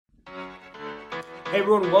Hey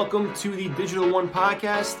everyone, welcome to the Digital One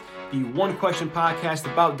podcast, the one question podcast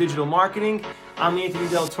about digital marketing. I'm Anthony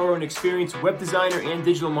Del Toro, an experienced web designer and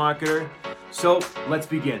digital marketer. So let's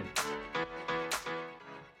begin.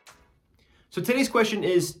 So today's question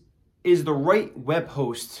is the right web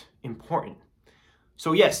host important?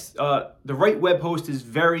 So yes, the right web host is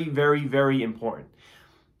very, very, very important,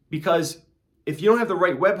 because if you don't have the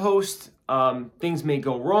right web host, things may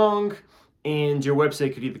go wrong and your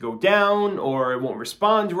website could either go down or it won't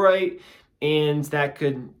respond right. And that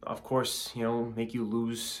could, of course, make you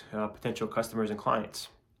lose potential customers and clients.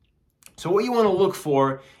 So what you want to look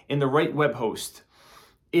for in the right web host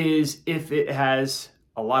is if it has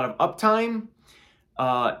a lot of uptime,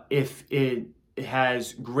 if it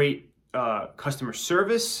has great customer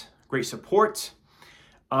service, great support,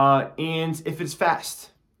 and if it's fast.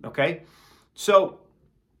 Okay, so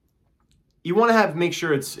you want to make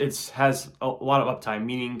sure it has a lot of uptime,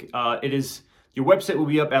 meaning your website will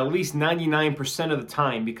be up at least 99% of the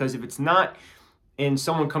time, because if it's not and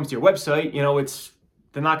someone comes to your website,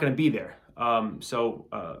 they're not going to be there. So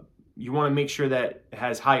you want to make sure that it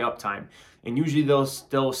has high uptime, and usually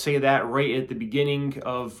they'll say that right at the beginning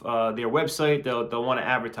of their website. They'll want to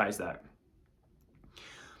advertise that.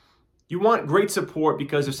 You want great support,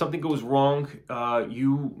 because if something goes wrong,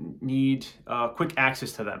 you need quick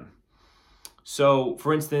access to them. So,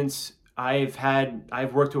 for instance,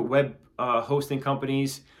 I've worked with web hosting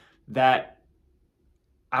companies that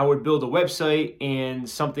I would build a website and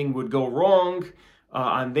something would go wrong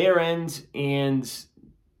on their end, and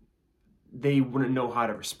they wouldn't know how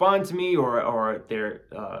to respond to me, or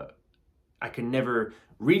I can never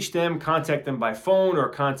reach them, contact them by phone, or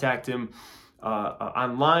contact them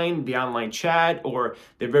online, the online chat, or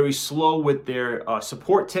they're very slow with their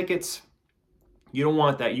support tickets. You don't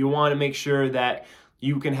want that. You want to make sure that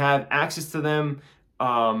you can have access to them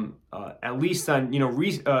at least on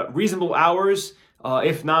reasonable hours,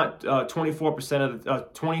 if not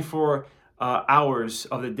 24 hours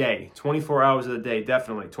of the day. 24 hours of the day,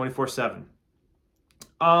 definitely 24/7.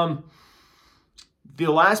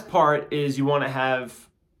 The last part is you want to have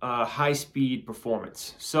high-speed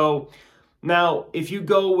performance. So now, if you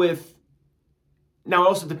go with Now, it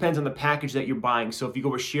also depends on the package that you're buying. So if you go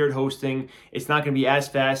with shared hosting, it's not going to be as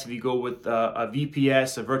fast if you go with a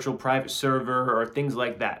VPS, a virtual private server, or things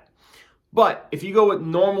like that. But if you go with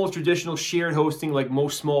normal, traditional shared hosting, like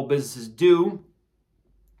most small businesses do,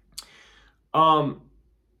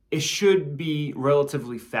 it should be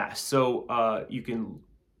relatively fast. So you can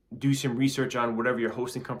do some research on whatever your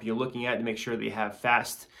hosting company you're looking at to make sure they have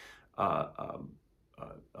fast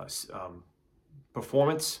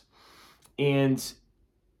performance. And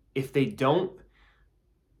if they don't,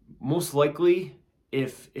 most likely,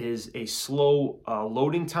 if is a slow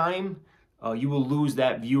loading time, you will lose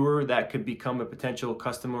that viewer that could become a potential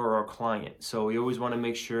customer or a client. So you always want to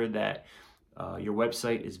make sure that your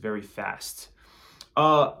website is very fast.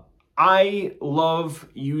 I love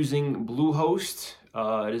using Bluehost.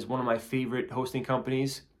 It is one of my favorite hosting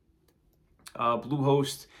companies.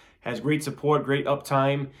 Bluehost has great support, great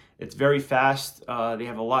uptime. It's very fast. They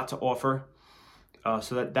have a lot to offer.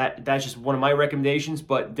 So that's just one of my recommendations,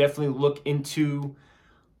 but definitely look into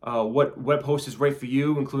what web host is right for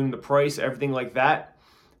you, including the price, everything like that.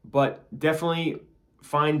 But definitely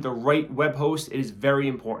find the right web host. It is very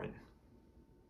important.